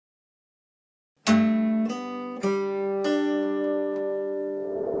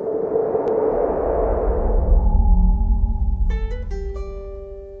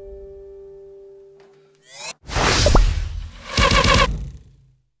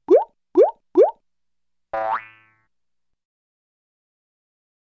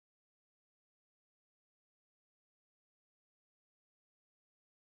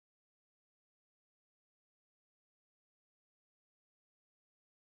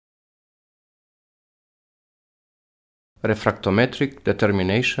refractometric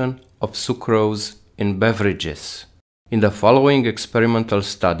determination of sucrose in beverages. In the following experimental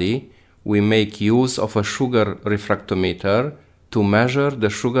study, we make use of a sugar refractometer to measure the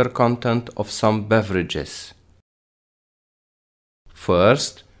sugar content of some beverages.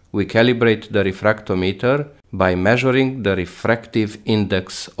 First, we calibrate the refractometer by measuring the refractive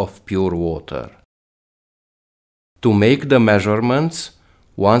index of pure water. To make the measurements,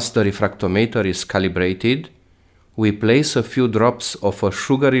 once the refractometer is calibrated, we place a few drops of a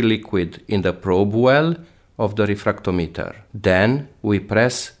sugary liquid in the probe well of the refractometer. Then we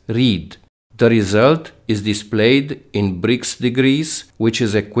press Read. The result is displayed in Brix degrees, which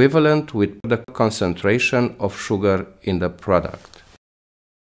is equivalent with the concentration of sugar in the product.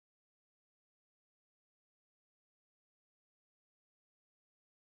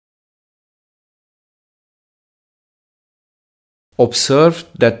 Observe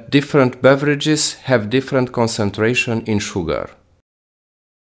that different beverages have different concentration in sugar.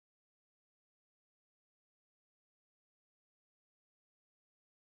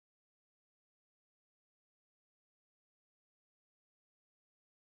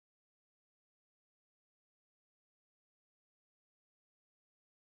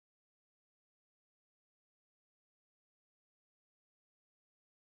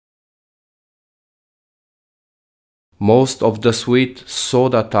 Most of the sweet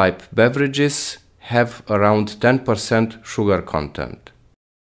soda-type beverages have around 10% sugar content.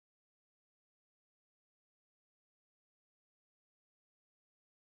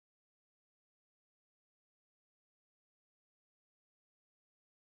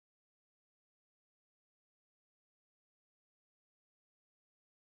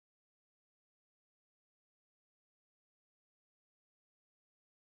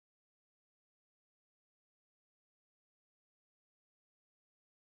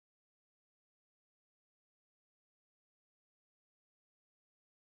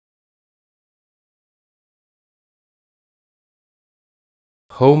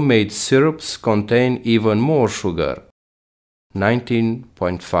 Homemade syrups contain even more sugar,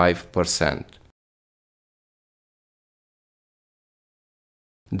 19.5%.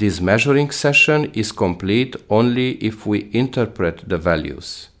 This measuring session is complete only if we interpret the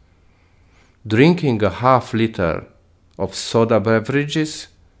values. Drinking a half liter of soda beverages,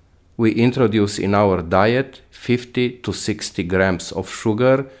 we introduce in our diet 50 to 60 grams of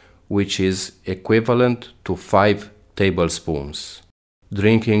sugar, which is equivalent to 5 tablespoons.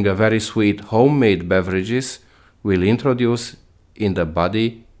 Drinking a very sweet homemade beverages will introduce in the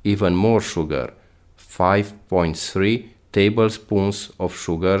body even more sugar, 5.3 tablespoons of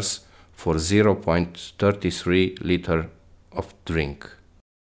sugars for 0.33 liter of drink.